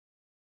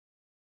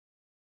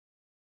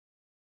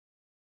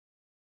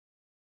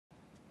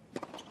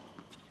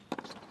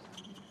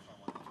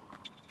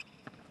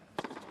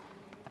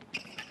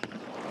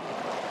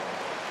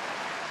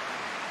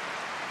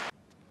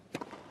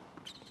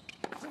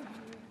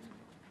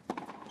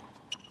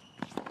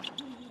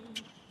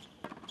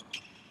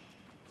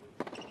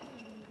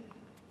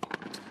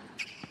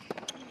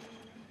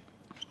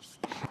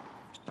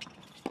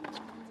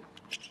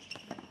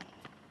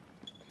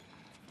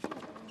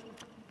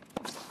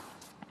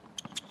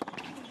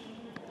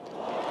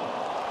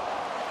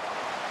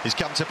He's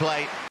come to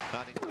play.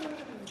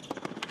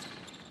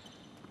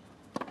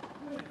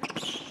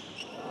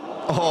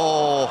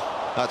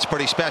 Oh, that's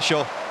pretty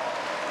special.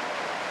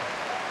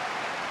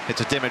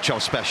 It's a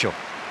Dimitrov special.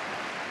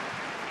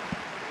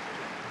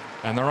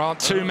 And there aren't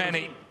too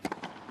many.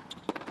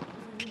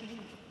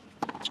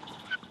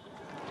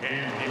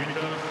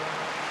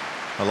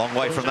 A long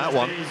way from that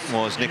one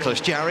was Nico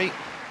Jarry.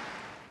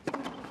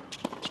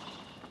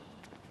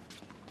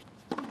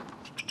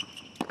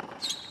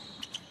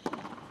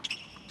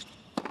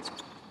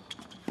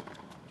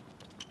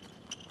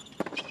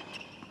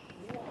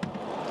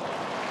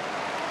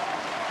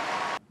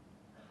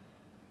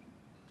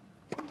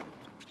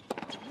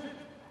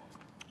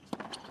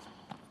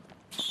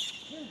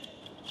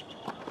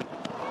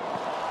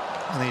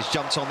 And he's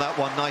jumped on that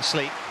one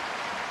nicely.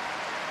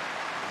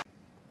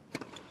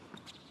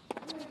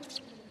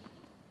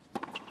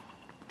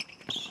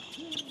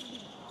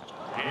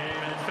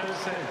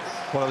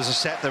 Well, it was a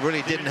set that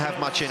really didn't have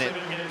much in it,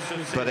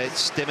 but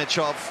it's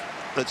Dimitrov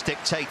that's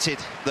dictated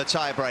the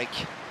tie-break.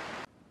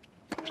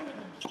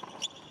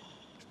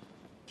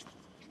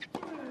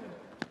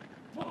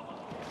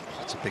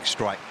 That's a big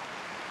strike.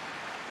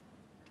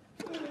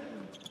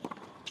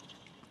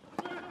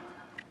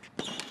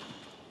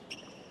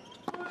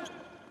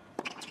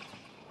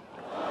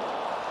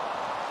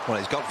 Well,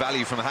 he's got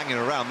value from hanging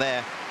around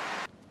there.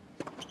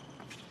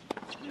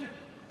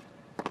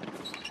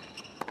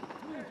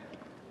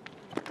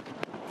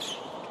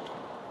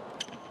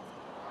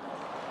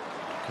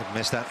 Could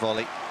miss that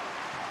volley.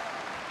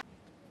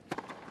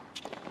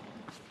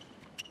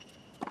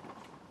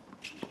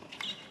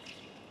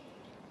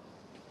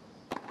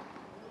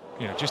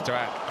 Yeah, just to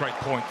add, great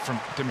point from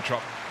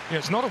Dimitrov. You know,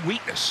 it's not a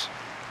weakness.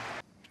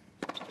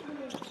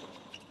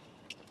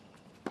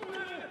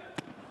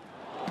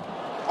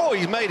 Oh,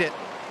 he's made it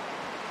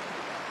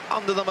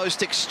under the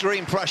most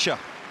extreme pressure.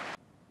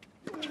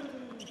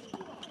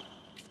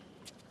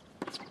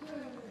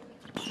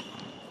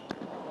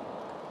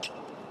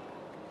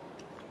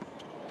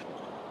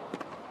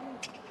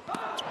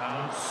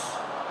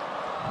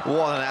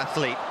 What an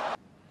athlete.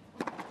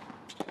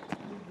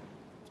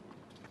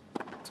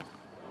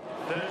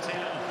 30.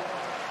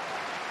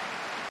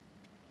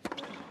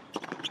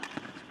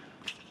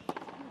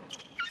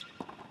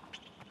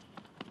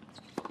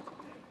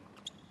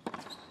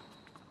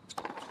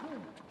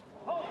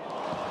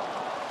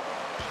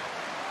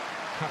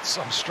 That's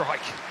some strike.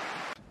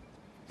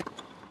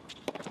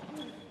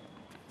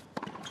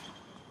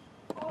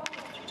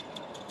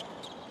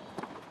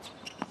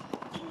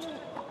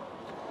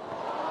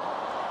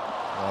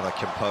 What a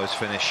composed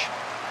finish.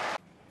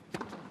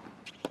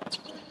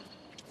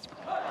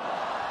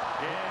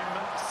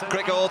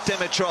 Grigor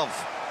Dimitrov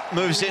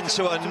moves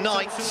into a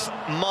 9th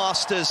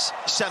Masters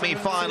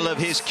semi-final of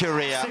his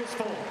career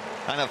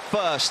and a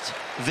first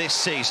this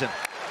season.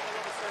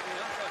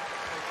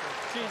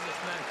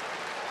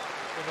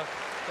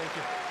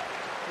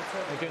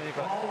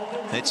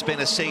 It's been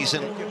a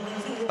season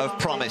of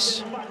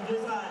promise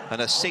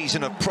and a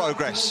season of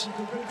progress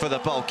for the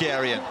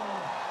Bulgarian.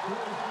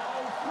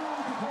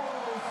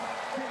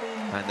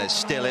 And there's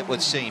still, it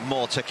would seem,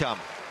 more to come.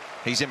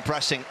 He's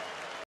impressing.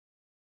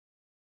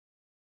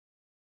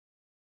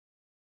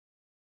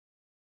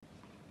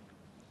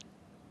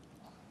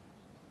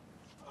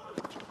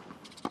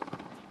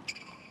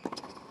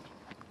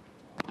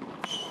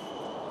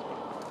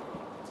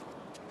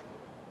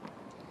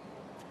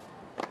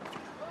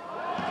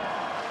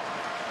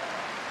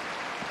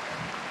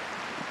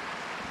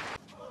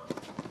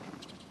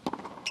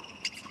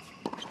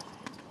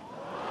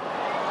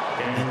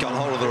 He got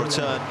hold of the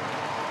return,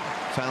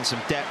 found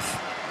some depth.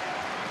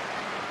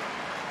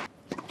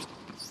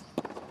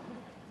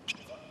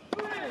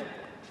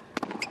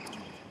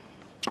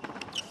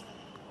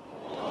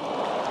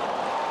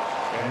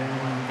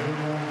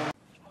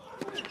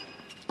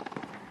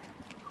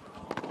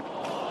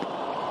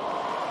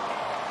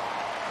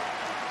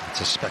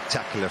 It's a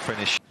spectacular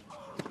finish.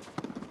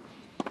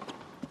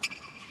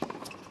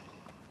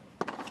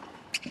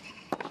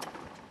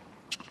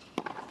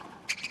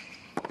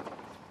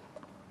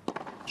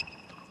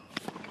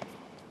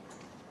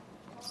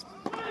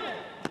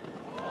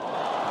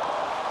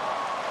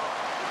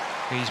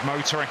 He's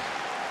motoring.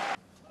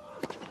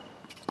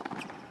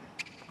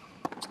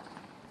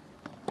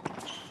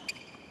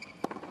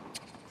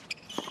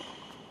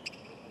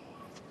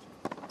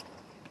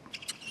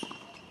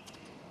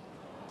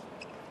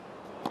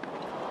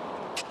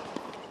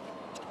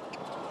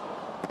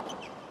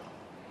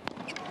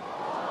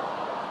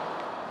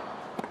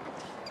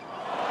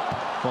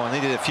 Well, I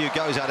needed a few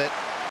goes at it.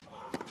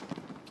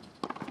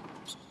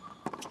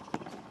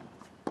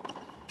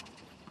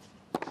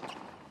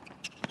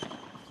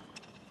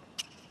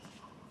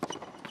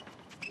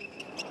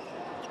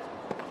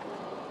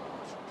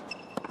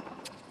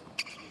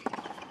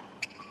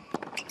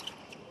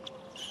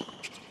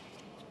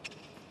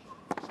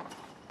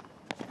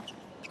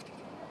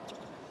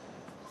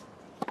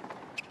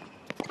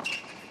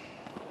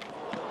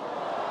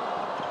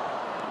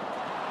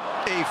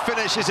 He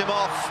finishes him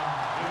off.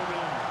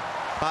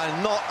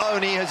 And not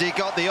only has he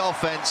got the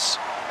offense,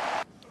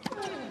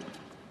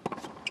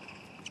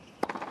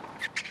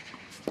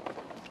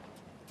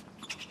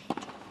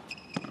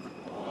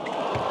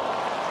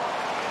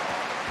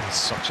 it's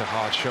such a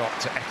hard shot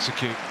to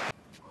execute.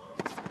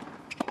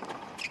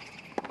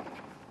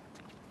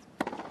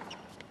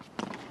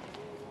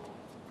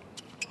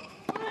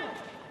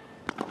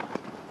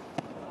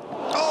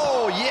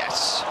 oh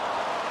yes,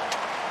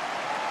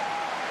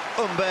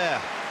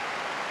 Humbert.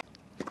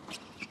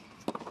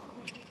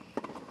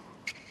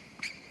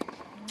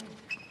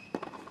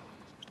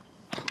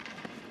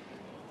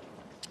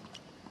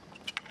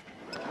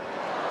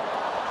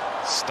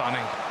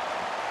 Stunning.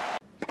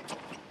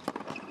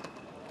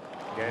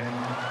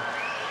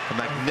 A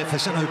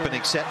magnificent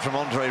opening set from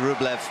Andrey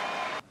Rublev.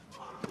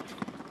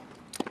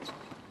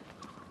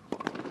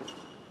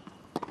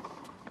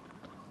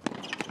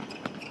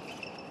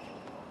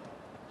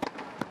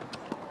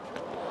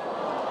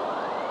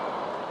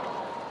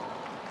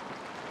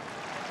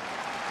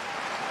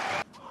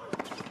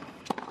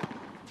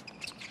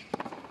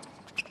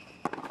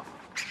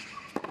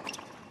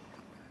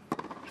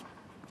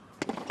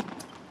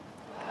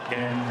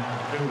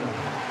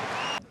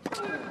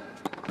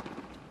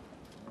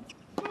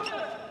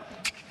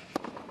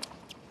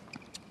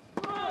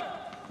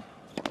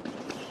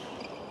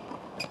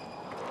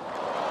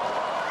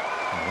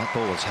 That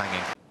ball was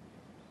hanging.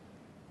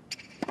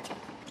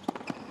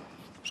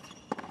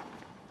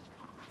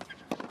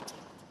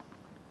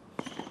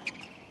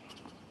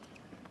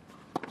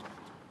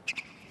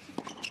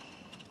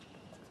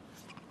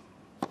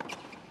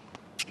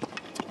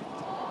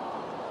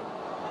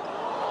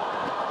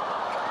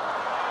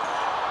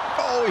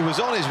 Oh, he was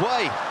on his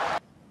way.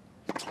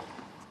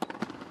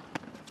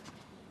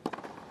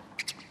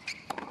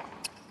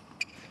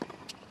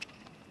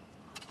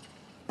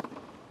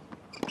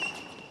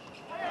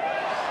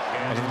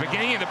 At the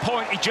beginning of the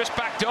point, he just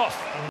backed off.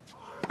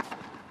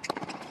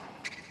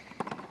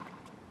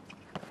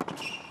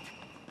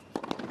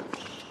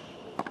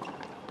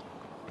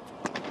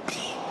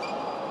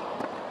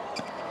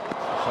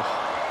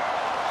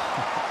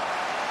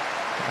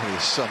 That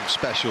is some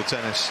special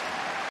tennis.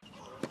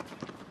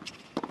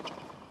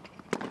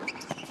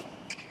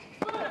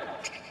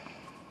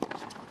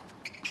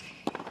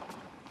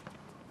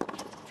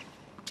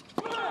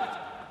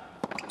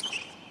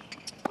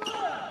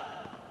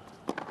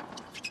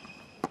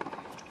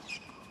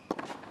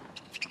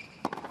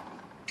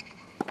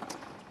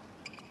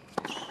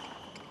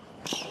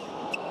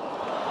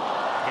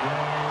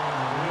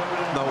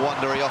 No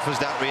wonder he offers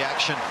that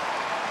reaction.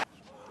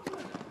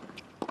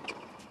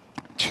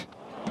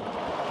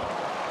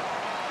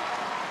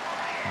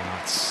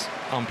 It's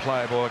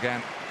unplayable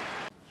again.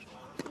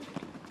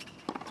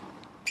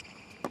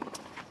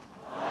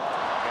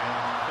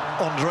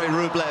 Andrey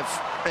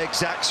Rublev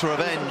exacts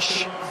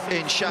revenge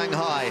in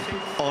Shanghai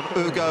on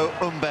Ugo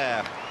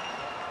Humbert.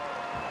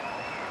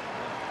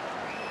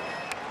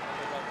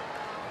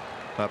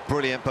 A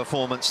brilliant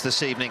performance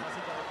this evening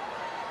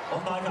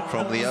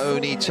from the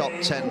only top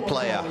 10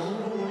 player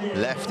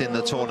left in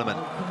the tournament.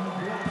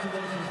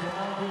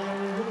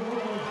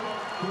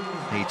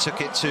 He took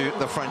it to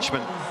the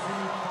Frenchman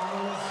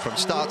from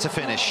start to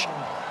finish.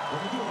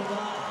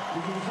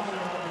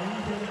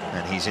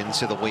 And he's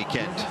into the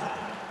weekend.